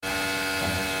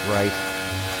right,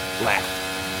 left,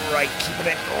 right, keep it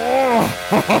in. Oh!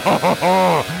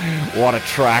 What a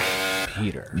track.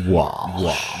 Peter.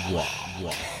 Wow.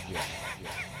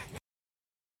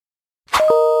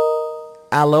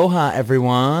 Aloha,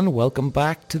 everyone. Welcome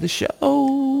back to the show.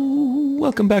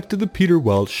 Welcome back to the Peter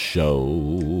Walsh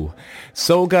Show.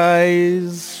 So,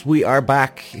 guys, we are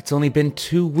back. It's only been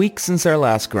 2 weeks since our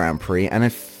last Grand Prix, and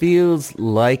it feels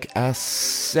like a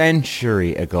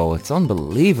century ago. It's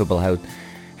unbelievable how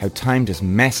time just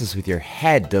messes with your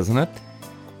head, doesn't it?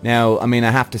 Now, I mean,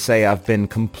 I have to say I've been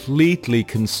completely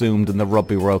consumed in the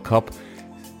Rugby World Cup,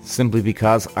 simply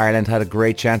because Ireland had a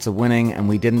great chance of winning, and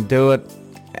we didn't do it.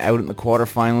 Out in the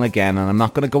quarterfinal again, and I'm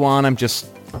not going to go on. I'm just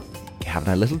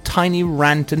having a little tiny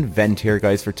rant and vent here,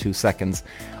 guys, for 2 seconds.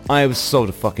 I was so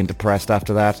fucking depressed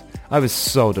after that. I was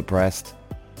so depressed.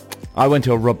 I went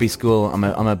to a rugby school. I'm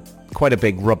a quite a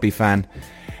big rugby fan,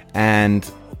 and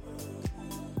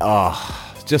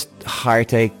just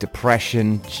heartache,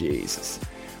 depression, Jesus.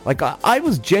 Like I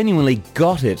was genuinely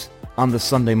gutted on the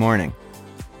Sunday morning.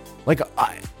 Like,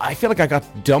 I feel like I got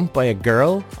dumped by a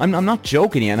girl. I'm not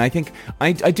joking you, and I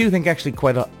do think actually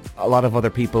quite a lot of other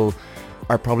people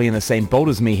are probably in the same boat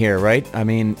as me here, right? I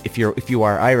mean, if you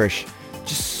are Irish,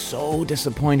 just so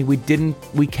disappointed.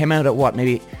 We came out at what,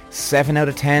 maybe 7 out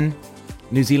of 10?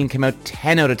 New Zealand came out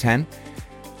 10 out of 10.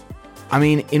 I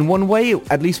mean, in one way,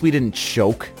 at least we didn't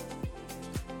choke.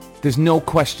 There's no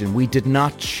question. We did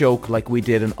not choke like we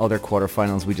did in other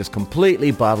quarterfinals. We just completely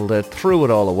bottled it, threw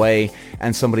it all away,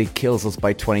 and somebody kills us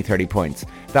by 20, 30 points.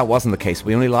 That wasn't the case.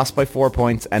 We only lost by 4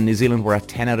 points, and New Zealand were at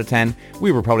 10 out of 10.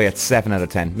 We were probably at 7 out of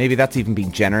 10. Maybe that's even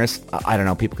being generous. I don't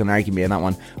know. People can argue me on that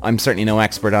one. I'm certainly no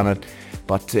expert on it.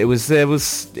 But it was,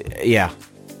 yeah.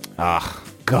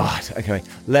 God. Okay,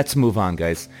 let's move on,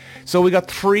 guys. So we got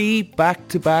 3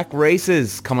 back-to-back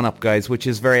races coming up, guys, which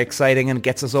is very exciting and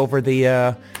gets us over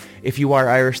the... if you are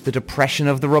Irish, the depression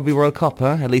of the Rugby World Cup,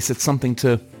 huh? At least it's something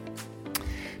to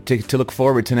look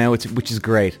forward to now, which is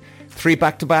great. 3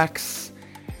 back-to-backs.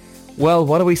 Well,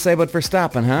 what do we say about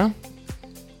Verstappen, huh?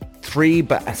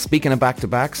 Speaking of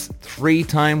back-to-backs,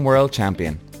 3-time world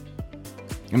champion.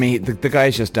 I mean, the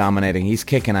guy's just dominating. He's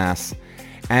kicking ass.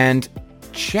 And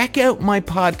check out my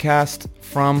podcast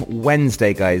from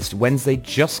Wednesday, guys. Wednesday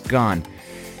just gone.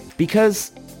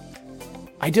 Because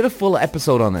I did a full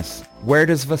episode on this. Where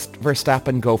does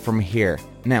Verstappen go from here?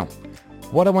 Now,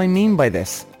 what do I mean by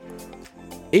this?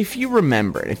 If you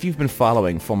remember, if you've been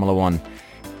following Formula 1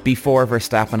 before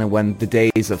Verstappen and when the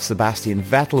days of Sebastian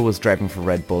Vettel was driving for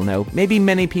Red Bull, now, maybe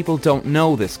many people don't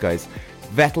know this, guys.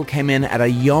 Vettel came in at a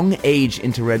young age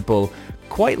into Red Bull,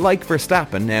 quite like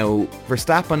Verstappen. Now,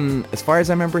 Verstappen, as far as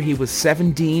I remember, he was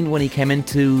 17 when he came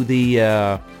into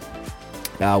Red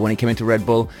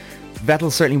Bull.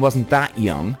 Vettel certainly wasn't that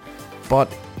young, but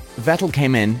Vettel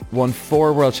came in, won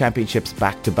 4 world championships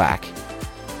back-to-back,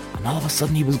 and all of a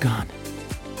sudden he was gone.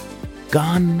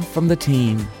 Gone from the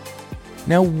team.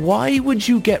 Now, why would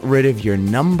you get rid of your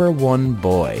number 1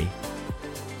 boy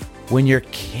when you're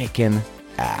kicking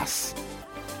ass?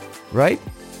 Right?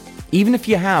 Even if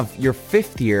you have your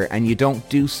 5th year and you don't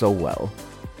do so well,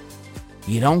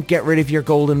 you don't get rid of your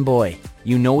golden boy.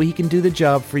 You know he can do the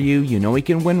job for you. You know he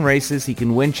can win races. He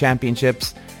can win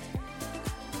championships.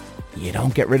 You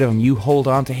don't get rid of him. You hold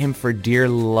on to him for dear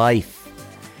life.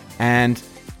 And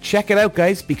check it out,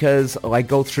 guys, because I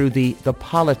go through the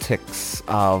politics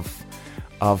of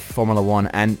Formula 1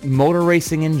 and motor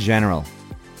racing in general.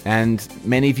 And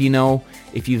many of you know,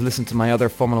 if you've listened to my other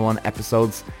Formula 1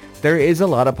 episodes, there is a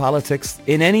lot of politics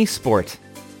in any sport.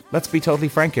 Let's be totally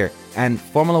frank here. And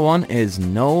Formula 1 is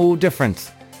no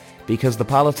different, because the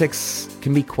politics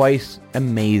can be quite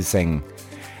amazing.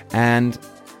 And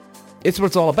it's what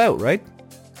it's all about, right?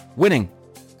 Winning.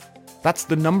 That's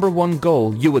the number 1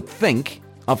 goal, you would think,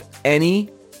 of any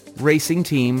racing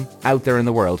team out there in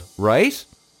the world, right?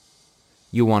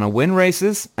 You want to win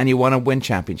races and you want to win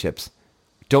championships.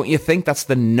 Don't you think that's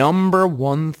the number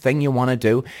 1 thing you want to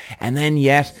do? And then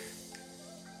yet,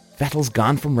 Vettel's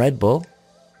gone from Red Bull.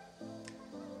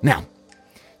 Now,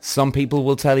 some people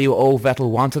will tell you, oh,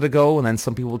 Vettel wanted to go, and then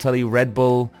some people will tell you Red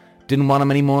Bull didn't want him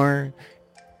anymore.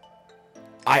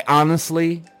 I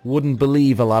honestly wouldn't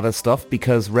believe a lot of stuff,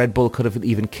 because Red Bull could have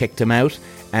even kicked him out,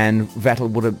 and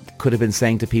Vettel could have been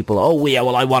saying to people, oh yeah,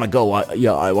 well, I want to go,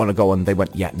 I want to go, and they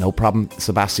went, yeah, no problem,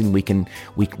 Sebastian, we can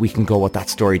go with that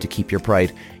story to keep your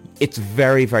pride. It's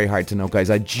very, very hard to know,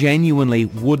 guys. I genuinely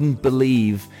wouldn't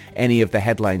believe any of the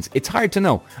headlines. It's hard to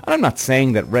know. And I'm not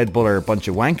saying that Red Bull are a bunch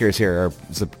of wankers here, or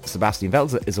Sebastian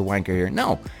Vettel is a wanker here.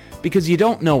 No, because you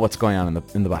don't know what's going on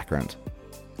in the background.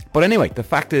 But anyway, the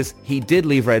fact is, he did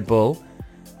leave Red Bull.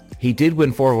 He did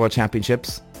win 4 world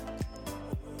championships.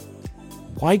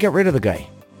 Why get rid of the guy?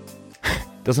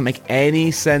 Doesn't make any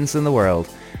sense in the world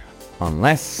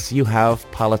unless you have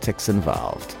politics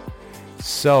involved.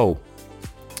 So,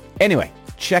 anyway,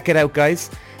 check it out, guys.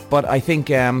 But I think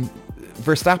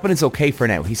Verstappen is okay for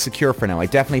now. He's secure for now. I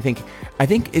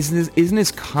think isn't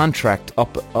his contract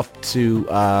up to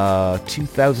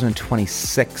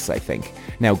 2026, I think.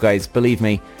 Now, guys, believe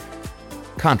me,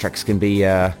 contracts can be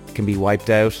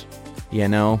wiped out. You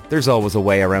know, there's always a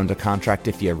way around a contract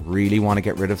if you really want to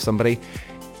get rid of somebody.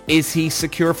 Is he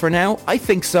secure for now? I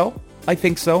think so.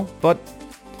 But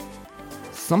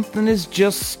something is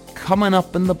just coming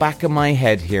up in the back of my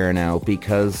head here now,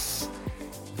 because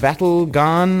Vettel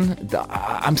gone.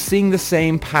 I'm seeing the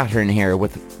same pattern here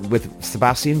with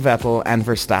Sebastian Vettel and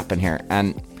Verstappen here.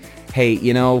 And hey,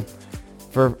 you know,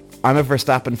 I'm a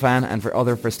Verstappen fan, and for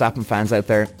other Verstappen fans out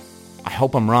there, I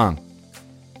hope I'm wrong.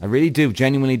 I really do,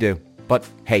 genuinely do. But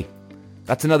hey,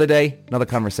 that's another day, another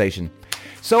conversation.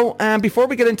 So before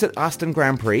we get into Austin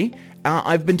Grand Prix,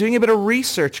 I've been doing a bit of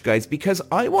research, guys, because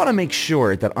I want to make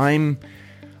sure that I'm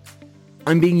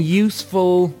being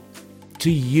useful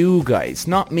to you guys,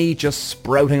 not me just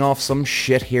sprouting off some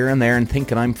shit here and there and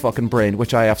thinking I'm fucking brilliant,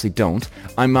 which I obviously don't.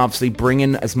 I'm obviously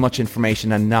bringing as much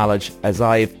information and knowledge as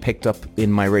I've picked up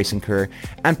in my racing career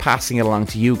and passing it along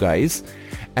to you guys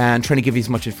and trying to give you as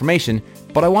much information.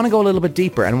 But I want to go a little bit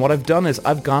deeper, and what I've done is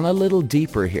I've gone a little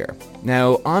deeper here.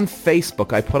 Now, on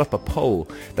Facebook, I put up a poll.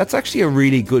 That's actually a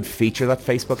really good feature that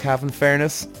Facebook have, in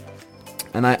fairness.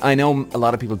 And I know a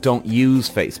lot of people don't use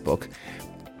Facebook,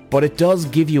 but it does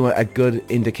give you a good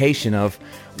indication of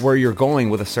where you're going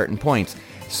with a certain point.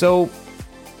 So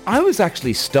I was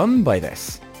actually stunned by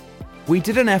this. We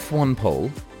did an F1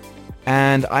 poll,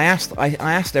 and I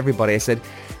asked everybody, I said,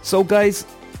 so guys,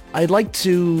 I'd like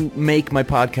to make my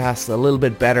podcast a little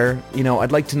bit better. You know,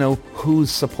 I'd like to know who's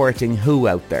supporting who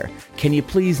out there. Can you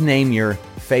please name your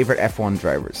favorite F1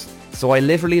 drivers? So I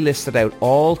literally listed out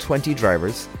all 20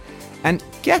 drivers, and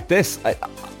get this,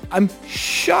 I'm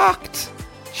shocked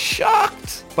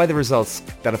by the results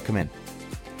that have come in.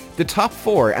 The top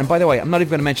 4, and by the way, I'm not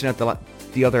even going to mention out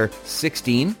the other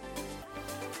 16.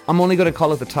 I'm only going to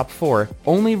call it the top 4.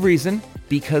 Only reason,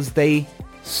 because they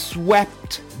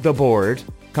swept the board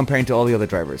comparing to all the other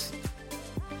drivers.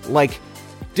 Like,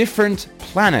 different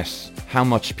planet how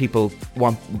much people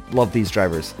love these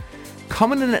drivers.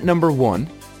 Coming in at number 1,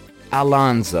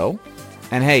 Alonso.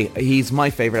 And hey, he's my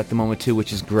favourite at the moment too,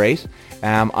 which is great.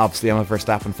 Obviously, I'm a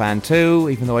Verstappen fan too,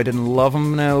 even though I didn't love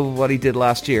him what he did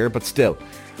last year, but still.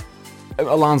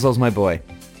 Alonso's my boy.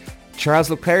 Charles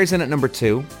Leclerc's in at number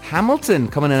 2. Hamilton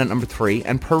coming in at number 3.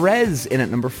 And Perez in at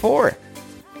number 4.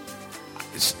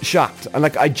 Shocked.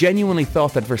 Like, I genuinely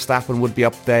thought that Verstappen would be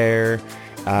up there.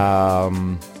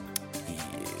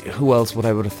 Who else would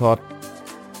have thought?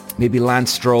 Maybe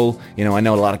Lance Stroll. You know, I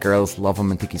know a lot of girls love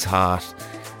him and think he's hot.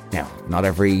 Now, not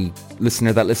every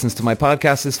listener that listens to my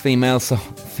podcast is female, so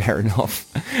fair enough.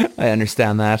 I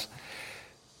understand that.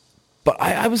 But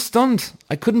I was stunned.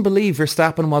 I couldn't believe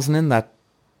Verstappen wasn't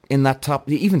in that top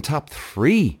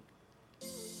 3.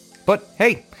 But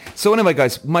hey, so anyway,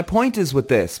 guys, my point is with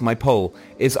this, my poll,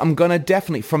 is I'm going to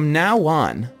definitely, from now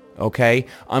on, okay,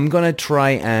 I'm going to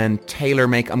try and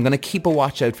I'm going to keep a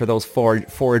watch out for those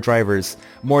four drivers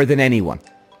more than anyone.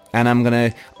 And I'm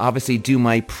going to obviously do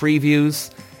my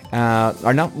previews,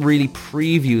 or not really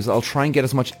previews, I'll try and get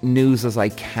as much news as I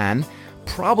can.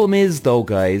 Problem is though,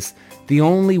 guys, the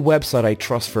only website I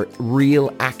trust for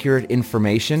real accurate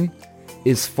information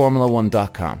is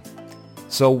Formula1.com.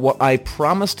 So what I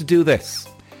promise to do this,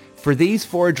 for these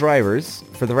 4 drivers,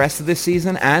 for the rest of this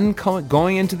season and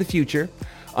going into the future,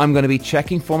 I'm going to be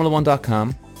checking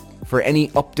Formula1.com for any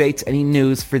updates, any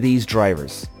news for these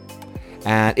drivers.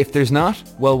 And if there's not,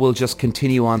 well, we'll just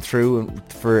continue on through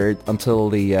until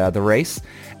the race.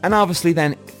 And obviously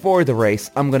then, for the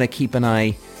race, I'm going to keep an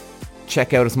eye,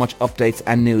 check out as much updates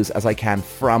and news as I can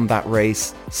from that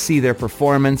race, see their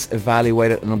performance,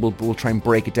 evaluate it, and we'll try and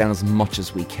break it down as much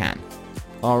as we can.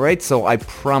 Alright, so I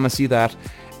promise you that,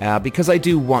 because I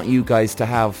do want you guys to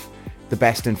have the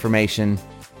best information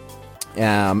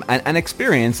and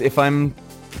experience if I'm,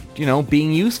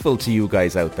 being useful to you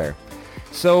guys out there.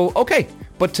 So, okay,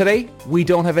 but today we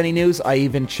don't have any news. I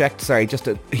even checked,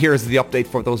 here's the update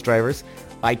for those drivers.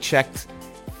 I checked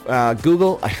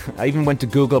Google. I even went to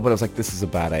Google, but I was like, this is a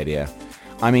bad idea.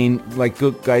 I mean, like,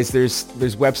 guys, there's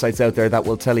websites out there that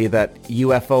will tell you that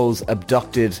UFOs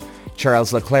abducted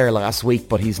Charles Leclerc last week,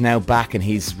 but he's now back and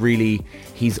he's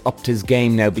upped his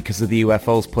game now because of the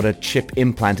UFOs put a chip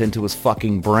implant into his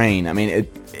fucking brain. I mean, it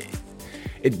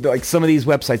like, some of these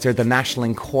websites are the National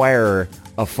Enquirer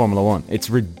of Formula 1. It's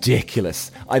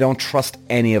ridiculous. I don't trust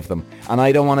any of them. And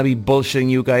I don't want to be bullshitting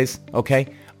you guys, okay?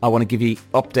 I want to give you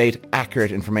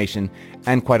accurate information.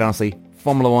 And quite honestly,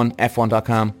 Formula 1,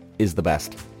 F1.com is the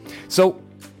best. So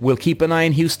we'll keep an eye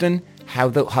on Houston, how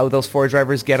those 4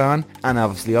 drivers get on, and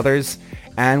obviously others.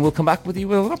 And we'll come back with you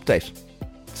with an update.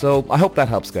 So I hope that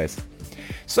helps, guys.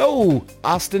 So,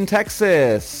 Austin,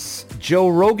 Texas, Joe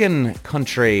Rogan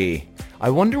country. I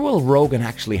wonder will Rogan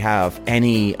actually have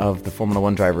any of the Formula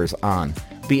 1 drivers on?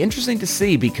 Be interesting to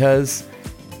see because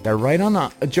they're right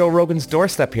on Joe Rogan's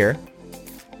doorstep here.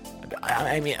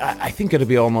 I mean, I think it'll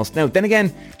be almost... Now, then again,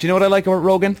 do you know what I like about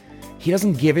Rogan? He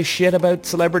doesn't give a shit about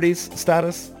celebrities'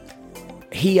 status.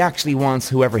 He actually wants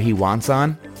whoever he wants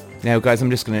on. Now, guys, I'm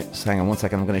just going to... Hang on one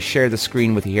second. I'm going to share the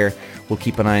screen with you here. We'll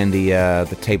keep an eye on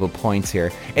the table points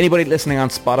here. Anybody listening on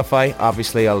Spotify,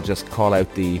 obviously, I'll just call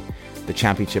out the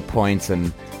championship points and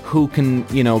who can,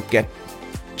 get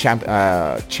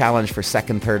challenge for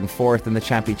 2nd, 3rd, and 4th in the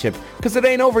championship. Because it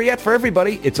ain't over yet for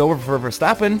everybody. It's over for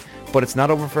Verstappen, but it's not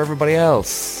over for everybody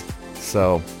else.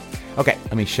 So, okay,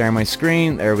 let me share my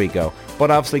screen. There we go.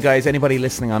 But obviously, guys, anybody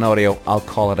listening on audio, I'll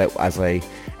call it out as I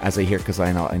hear, because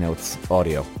I know it's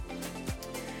audio.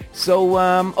 So,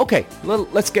 okay,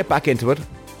 let's get back into it.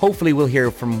 Hopefully we'll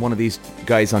hear from one of these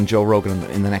guys on Joe Rogan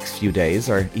in the next few days,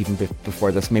 or even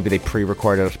before this. Maybe they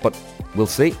pre-recorded it, but we'll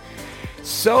see.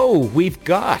 So, we've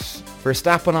got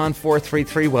Verstappen on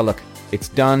 433. Well, look, it's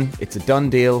done. It's a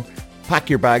done deal. Pack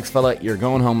your bags, fella. You're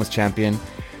going home as champion.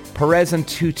 Perez on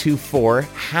 224.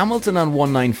 Hamilton on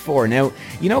 194. Now,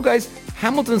 guys,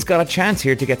 Hamilton's got a chance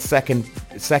here to get second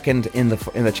in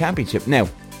the championship. Now,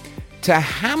 to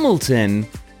Hamilton,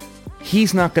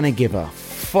 he's not going to give a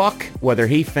fuck whether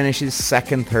he finishes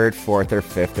 2nd, 3rd, 4th, or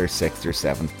 5th, or 6th, or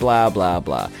 7th. Blah, blah,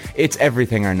 blah. It's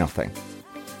everything or nothing.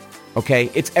 Okay?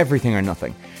 It's everything or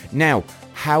nothing. Now,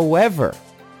 however,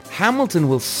 Hamilton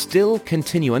will still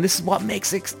continue, and this is what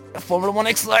makes Formula 1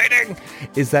 exciting,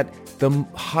 is that the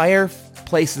higher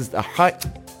places,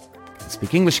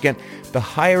 speak English again, the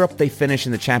higher up they finish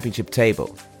in the championship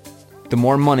table, the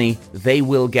more money they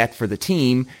will get for the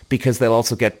team, because they'll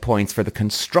also get points for the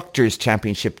Constructors'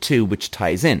 Championship too, which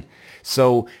ties in.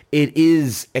 So it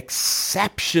is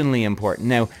exceptionally important.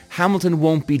 Now, Hamilton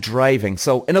won't be driving.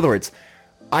 So, in other words,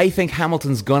 I think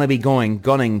Hamilton's going to be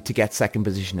gunning to get 2nd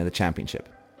position in the championship.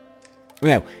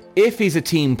 Now, if he's a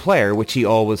team player, which he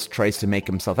always tries to make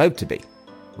himself out to be,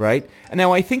 right? And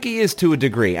now, I think he is to a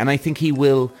degree, and I think he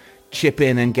will chip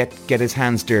in and get his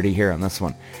hands dirty here on this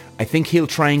one. I think he'll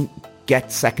try and get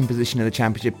 2nd position in the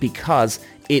championship because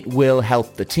it will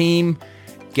help the team,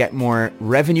 get more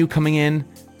revenue coming in,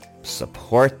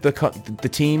 support the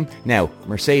team. Now,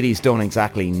 Mercedes don't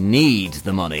exactly need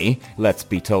the money, let's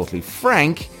be totally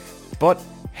frank, but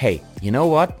hey, you know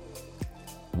what?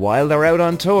 While they're out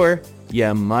on tour,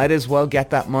 you might as well get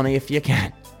that money if you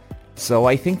can. So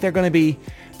I think they're going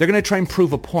to try and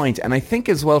prove a point, and I think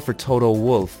as well for Toto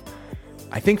Wolff,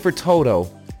 I think for Toto,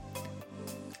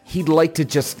 he'd like to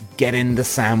just get in the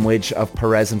sandwich of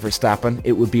Perez and Verstappen.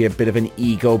 It would be a bit of an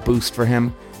ego boost for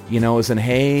him. As in,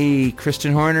 hey,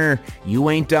 Christian Horner, you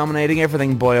ain't dominating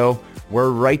everything, boyo. We're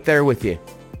right there with you.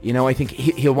 I think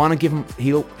he'll want to give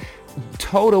him...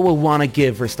 Toto will want to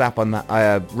give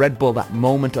Verstappen, Red Bull, that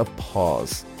moment of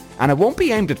pause. And it won't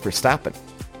be aimed at Verstappen.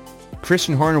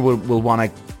 Christian Horner will want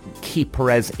to keep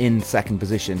Perez in 2nd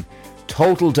position.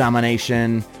 Total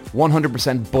domination,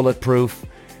 100% bulletproof.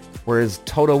 Whereas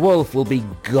Toto Wolff will be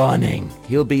gunning.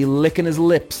 He'll be licking his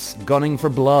lips, gunning for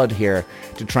blood here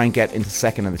to try and get into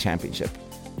 2nd in the championship.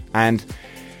 And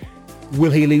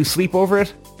will he lose sleep over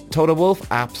it, Toto Wolff?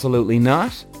 Absolutely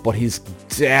not. But he's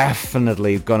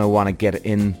definitely going to want to get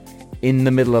in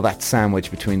the middle of that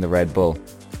sandwich between the Red Bull.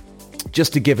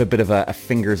 Just to give a bit of a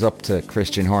fingers up to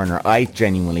Christian Horner. I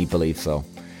genuinely believe so.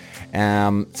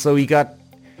 So he got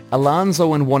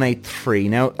Alonso in 183.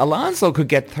 Now, Alonso could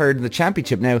get 3rd in the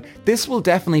championship. Now, this will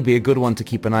definitely be a good one to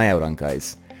keep an eye out on,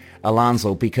 guys.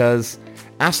 Alonso, because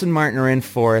Aston Martin are in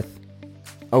 4th.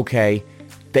 Okay,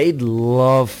 they'd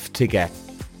love to get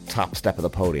top step of the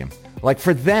podium. Like,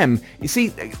 for them, you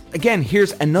see, again,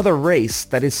 here's another race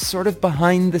that is sort of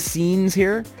behind the scenes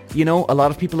here. A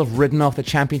lot of people have ridden off the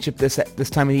championship this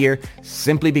time of the year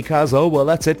simply because, oh, well,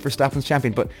 that's it, Verstappen's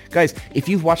champion. But, guys, if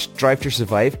you've watched Drive to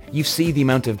Survive, you see the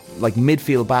amount of,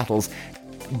 midfield battles,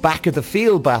 back of the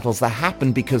field battles that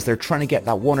happen because they're trying to get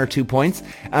that 1 or 2 points.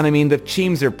 And, I mean, the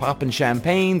teams are popping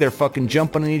champagne, they're fucking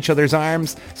jumping in each other's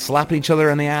arms, slapping each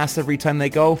other on the ass every time they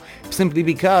go, simply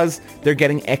because they're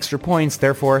getting extra points.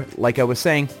 Therefore, like I was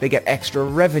saying, they get extra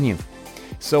revenue.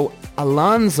 So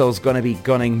Alonso's going to be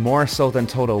gunning more so than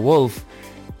Toto Wolff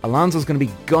Alonso's going to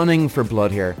be gunning for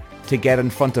blood here to get in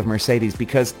front of Mercedes,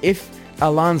 because if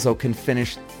Alonso can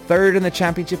finish third in the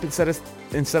championship instead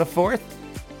of fourth,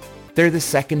 they're the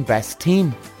second best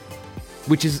team,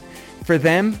 which is, for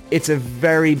them, it's a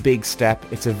very big step.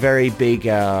 It's a very big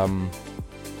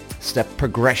step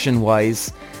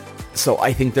progression-wise. So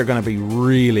I think they're going to be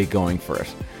really going for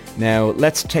it. Now,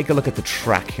 let's take a look at the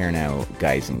track here now,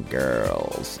 guys and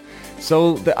girls.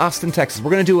 So the Austin, Texas,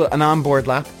 we're going to do an onboard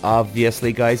lap,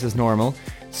 obviously, guys, as normal.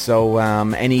 So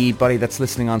anybody that's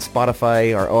listening on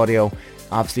Spotify or audio,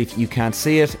 obviously if you can't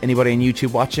see it, anybody on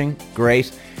YouTube watching,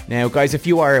 great. Now, guys, if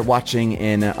you are watching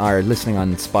or listening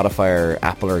on Spotify or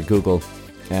Apple or Google,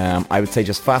 I would say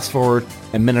just fast forward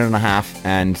a minute and a half,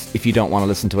 and if you don't want to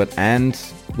listen to it, and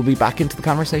we'll be back into the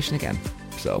conversation again.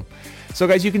 So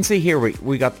guys, you can see here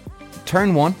we got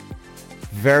turn 1,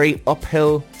 very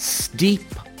uphill, steep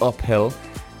uphill,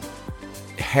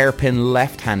 hairpin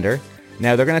left-hander.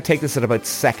 Now, they're going to take this at about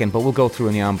second, but we'll go through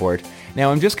in the onboard.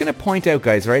 Now, I'm just going to point out,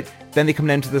 guys, right? Then they come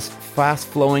down to this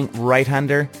fast-flowing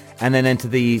right-hander, and then into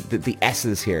the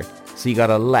S's here. So you got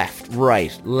a left,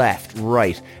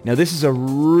 right. Now, this is a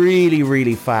really,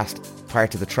 really fast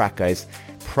part of the track, guys.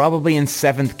 Probably in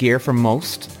 7th gear for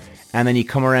most. And then you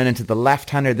come around into the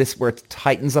left-hander, this where it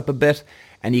tightens up a bit.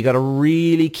 And you got to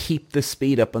really keep the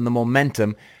speed up and the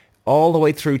momentum all the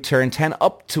way through turn 10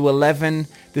 up to 11.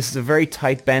 This is a very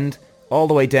tight bend. All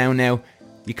the way down now.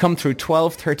 You come through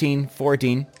 12, 13,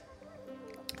 14.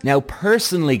 Now,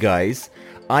 personally, guys,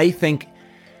 I think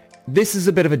this is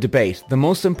a bit of a debate. The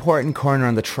most important corner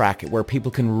on the track where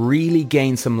people can really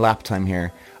gain some lap time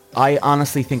here, I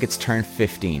honestly think it's turn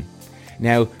 15.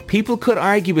 Now, people could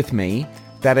argue with me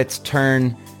that it's turn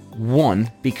 1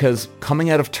 because coming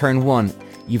out of turn 1,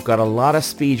 you've got a lot of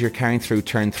speed you're carrying through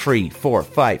turn 3, 4,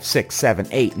 5, 6, 7,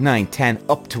 8, 9, 10,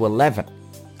 up to 11.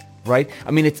 Right?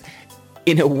 I mean, it's,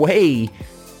 in a way,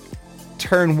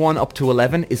 turn 1 up to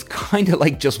 11 is kind of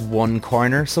like just one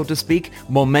corner, so to speak,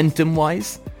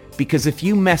 momentum-wise. Because if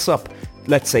you mess up,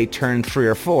 let's say turn 3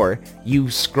 or 4,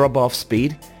 you scrub off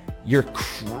speed, you're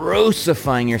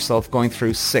crucifying yourself going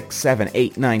through 6, 7,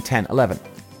 8, 9, 10, 11.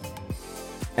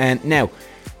 And now,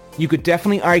 you could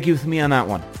definitely argue with me on that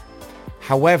one.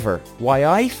 However, why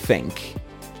I think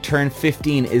turn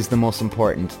 15 is the most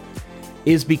important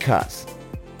is because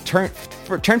turn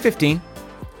 15,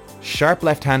 sharp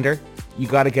left-hander, you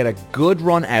got to get a good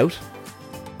run out,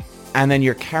 and then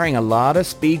you're carrying a lot of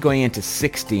speed going into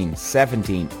 16,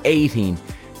 17, 18,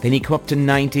 then you come up to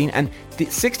 19, and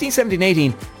 16, 17,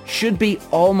 18 should be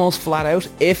almost flat out,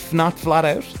 if not flat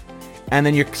out, and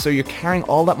then you're carrying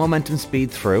all that momentum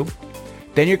speed through.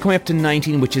 Then you're coming up to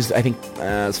 19, which is, I think,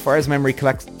 as far as memory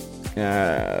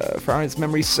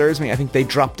serves me, I think they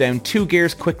drop down 2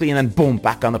 gears quickly and then boom,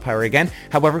 back on the power again.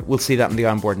 However, we'll see that in the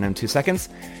onboard now in 2 seconds.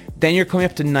 Then you're coming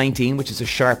up to 19, which is a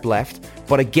sharp left.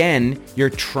 But again,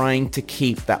 you're trying to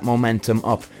keep that momentum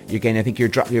up. Again, I think you're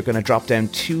going to drop down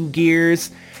 2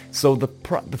 gears. So the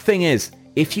thing is,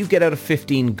 if you get out of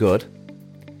 15 good,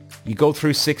 you go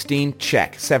through 16,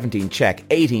 check, 17, check,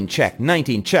 18, check,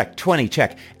 19, check, 20,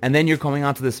 check, and then you're coming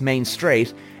onto this main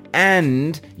straight,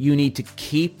 and you need to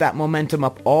keep that momentum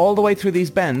up all the way through these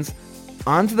bends,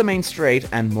 onto the main straight,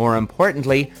 and more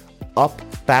importantly, up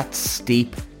that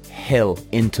steep hill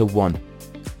into 1.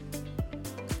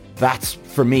 That's,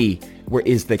 for me, where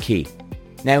is the key.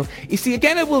 Now, you see,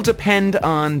 again, it will depend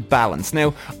on balance.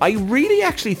 Now, I really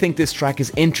actually think this track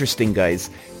is interesting,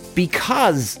 guys,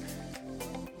 because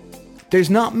there's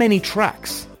not many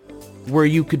tracks where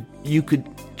you could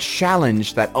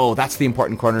challenge that, oh, that's the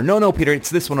important corner. No, Peter, it's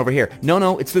this one over here.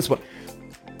 No, it's this one.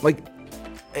 Like,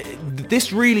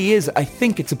 this really is, I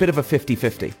think it's a bit of a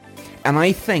 50-50. And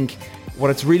I think what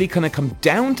it's really going to come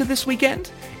down to this weekend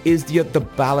is the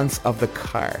balance of the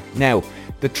car. Now,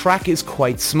 the track is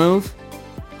quite smooth.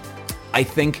 I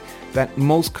think that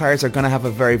most cars are going to have a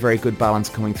very, very good balance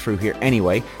coming through here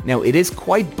anyway. Now, it is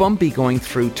quite bumpy going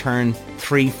through turn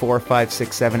 3, 4, 5,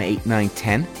 6, 7, 8, 9,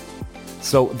 10.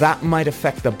 So that might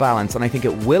affect the balance, and I think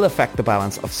it will affect the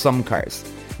balance of some cars.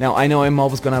 Now, I know I'm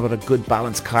always going to have a good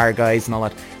balanced car, guys, and all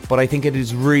that, but I think it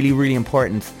is really, really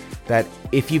important that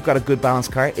if you've got a good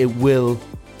balanced car, it will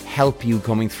help you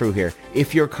coming through here.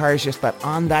 If your car is just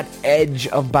on that edge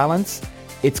of balance,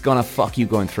 it's going to fuck you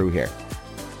going through here.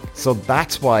 So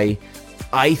that's why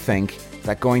I think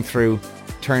that going through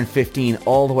turn 15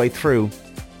 all the way through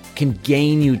can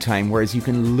gain you time, whereas you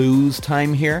can lose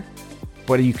time here,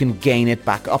 but you can gain it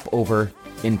back up over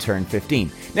in turn 15.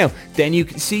 Now, then you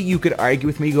could argue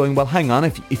with me going, well, hang on,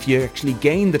 if you actually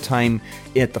gain the time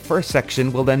at the first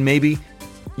section, well, then maybe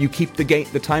you keep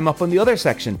the time up on the other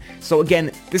section. So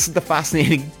again, this is the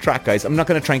fascinating track, guys. I'm not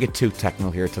going to try and get too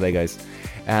technical here today, guys.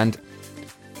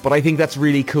 But I think that's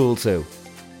really cool too.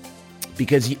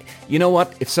 Because you know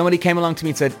what? If somebody came along to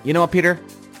me and said, you know what, Peter?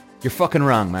 You're fucking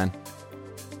wrong, man.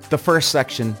 The first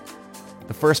section,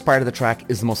 the first part of the track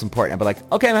is the most important. I'd be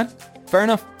like, okay, man. Fair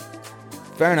enough.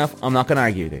 Fair enough. I'm not going to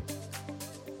argue with you.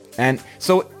 And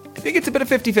so I think it's a bit of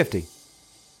 50-50.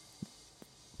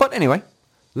 But anyway,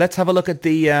 let's have a look at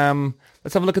the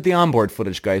onboard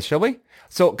footage, guys, shall we?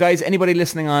 So, guys, anybody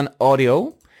listening on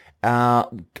audio,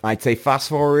 I'd say fast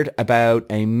forward about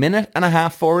a minute and a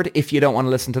half forward if you don't want to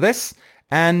listen to this.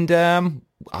 And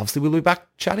obviously we'll be back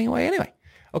chatting away anyway.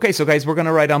 Okay, so guys, we're going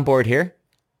to ride on board here.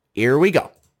 Here we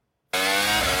go.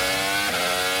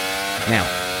 Now,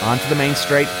 onto the main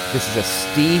straight. This is a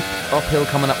steep uphill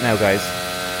coming up now, guys.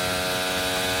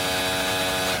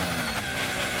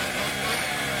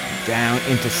 Down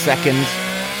into second.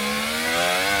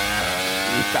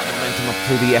 Keep that momentum up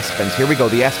through the S-bends. Here we go.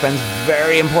 The S-bends,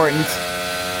 very important.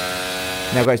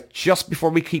 Now, guys, just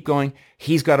before we keep going,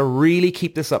 he's got to really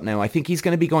keep this up now. I think he's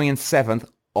going to be going in 7th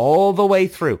all the way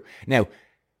through. Now,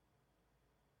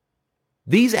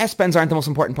 these S-bends aren't the most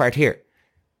important part here.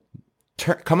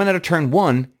 Coming out of turn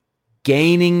 1,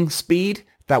 gaining speed,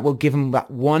 that will give him that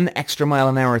 1 extra mile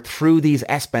an hour through these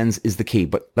S-bends is the key.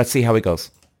 But let's see how he goes.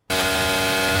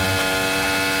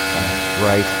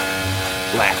 Right,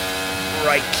 left,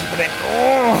 right, keep it in.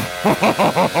 Oh,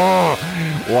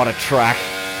 what a track.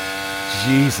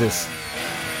 Jesus.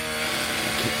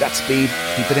 Keep that speed,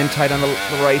 keep it in tight on the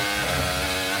right.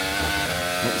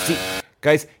 Now, see,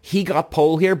 guys, he got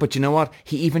pole here, but you know what?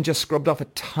 He even just scrubbed off a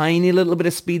tiny little bit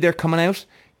of speed there coming out,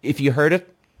 if you heard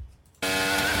it.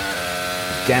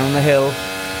 Down the hill.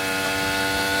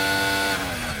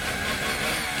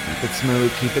 Keep it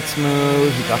smooth, keep it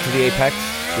smooth. He got to the apex.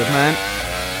 Good man.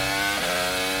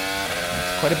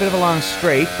 It's quite a bit of a long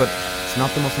straight, but it's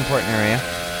not the most important area.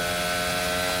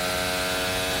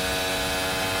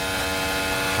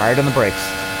 Hard on the brakes.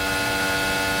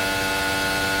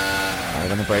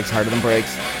 Hard on the brakes, harder than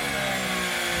brakes.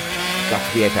 Got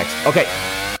to the apex. Okay.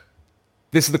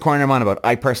 This is the corner I'm on about.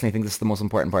 I personally think this is the most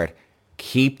important part.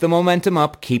 Keep the momentum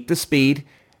up, keep the speed,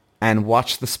 and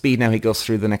watch the speed now he goes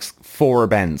through the next 4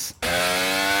 bends.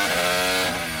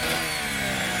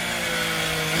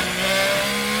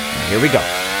 Here we go.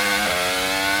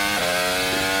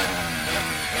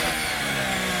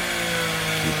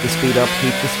 Keep the speed up,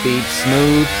 keep the speed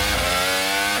smooth.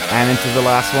 And into the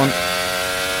last one.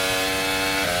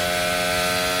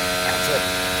 That's it.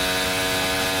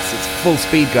 It's full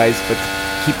speed, guys, but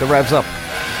keep the revs up.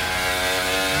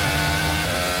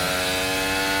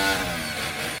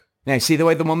 Now, see the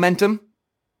way the momentum?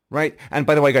 Right? And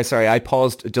by the way, guys, sorry, I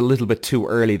paused a little bit too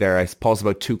early there. I paused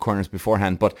about 2 corners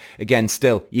beforehand. But again,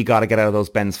 still, you got to get out of those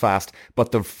bends fast.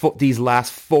 But these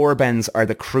last 4 bends are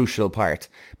the crucial part.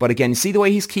 But again, you see the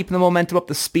way he's keeping the momentum up,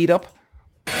 the speed up?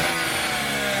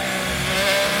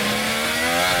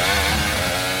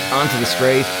 Onto the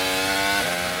straight.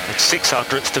 It's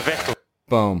 600ths to Vettel.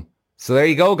 Boom. So there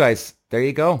you go, guys. There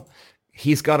you go.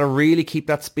 He's got to really keep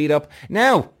that speed up.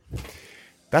 Now,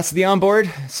 that's the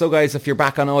onboard. So guys, if you're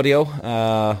back on audio,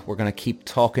 we're going to keep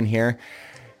talking here.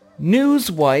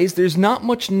 News-wise, there's not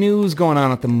much news going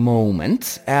on at the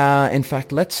moment. In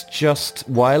fact, let's just,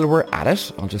 while we're at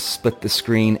it, I'll just split the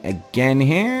screen again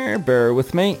here. Bear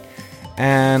with me.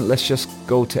 And let's just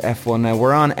go to F1 now.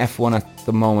 We're on F1 at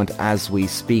the moment as we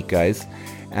speak, guys.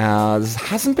 There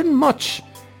hasn't been much.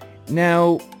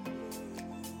 Now,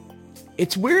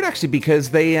 it's weird actually because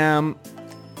they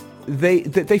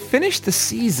finished the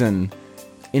season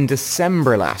in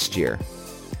December last year,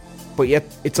 but yet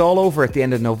it's all over at the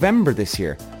end of November this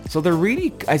year. So they're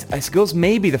really, I suppose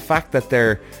maybe the fact that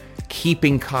they're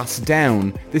keeping costs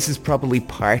down, this is probably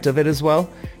part of it as well,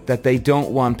 that they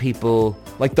don't want people,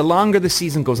 like the longer the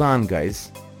season goes on,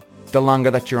 guys, the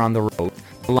longer that you're on the road.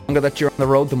 The longer that you're on the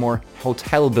road, the more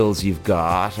hotel bills you've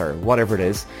got or whatever it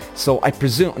is. So I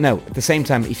presume, now at the same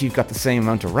time, if you've got the same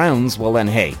amount of rounds, well then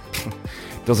hey,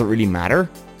 doesn't really matter.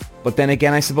 But then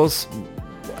again, I suppose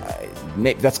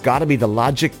that's got to be the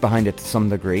logic behind it to some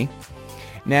degree.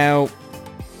 Now,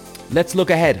 let's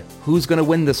look ahead. Who's going to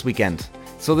win this weekend?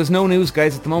 So there's no news,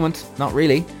 guys, at the moment. Not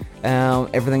really.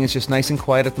 Everything is just nice and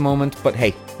quiet at the moment. But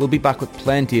hey, we'll be back with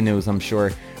plenty of news, I'm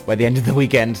sure, by the end of the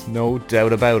weekend. No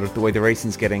doubt about it, the way the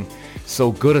racing's getting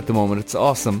so good at the moment. It's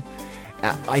awesome.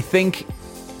 I think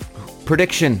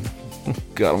prediction.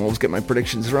 God, I'm always getting my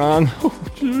predictions wrong. Oh,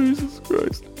 Jesus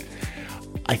Christ.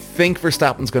 I think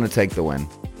Verstappen's going to take the win.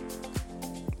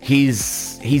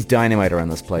 He's dynamite around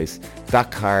this place.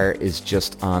 That car is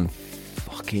just on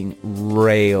fucking fucking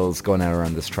rails going out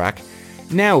around this track.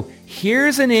 Now,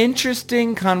 here's an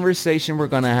interesting conversation we're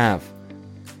going to have.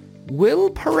 Will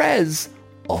Perez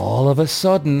all of a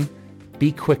sudden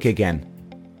be quick again?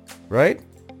 Right?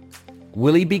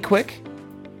 Will he be quick?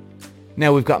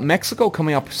 Now, we've got Mexico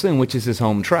coming up soon, which is his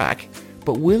home track.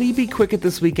 But will he be quick at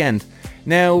this weekend?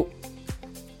 Now,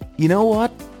 you know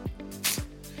what?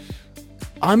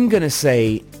 I'm going to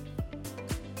say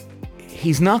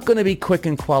he's not going to be quick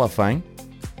in qualifying,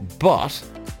 but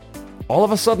all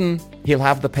of a sudden, he'll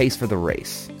have the pace for the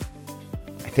race.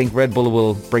 I think Red Bull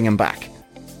will bring him back.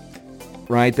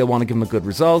 Right? They'll want to give him a good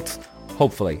result,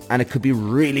 hopefully. And it could be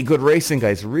really good racing,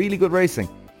 guys. Really good racing.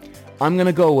 I'm going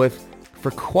to go with,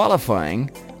 for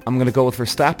qualifying, I'm going to go with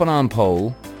Verstappen on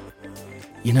pole.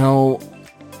 You know,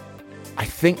 I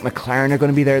think McLaren are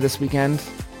going to be there this weekend.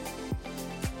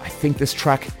 I think this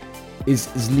track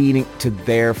is leaning to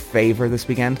their favour this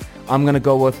weekend. I'm going to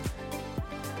go with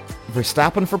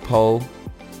Verstappen for pole,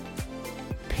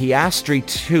 Piastri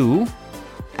 2,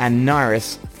 and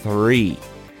Norris 3.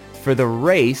 For the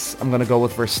race, I'm going to go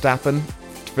with Verstappen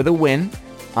for the win.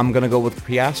 I'm going to go with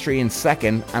Piastri in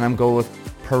second, and I'm going with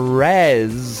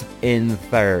Perez in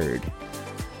third.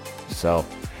 So,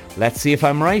 let's see if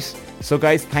I'm right. So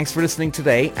guys, thanks for listening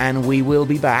today, and we will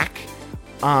be back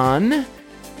on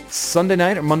Sunday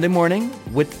night or Monday morning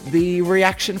with the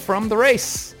reaction from the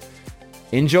race.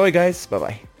 Enjoy, guys.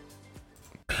 Bye-bye.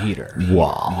 Peter.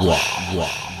 Wow.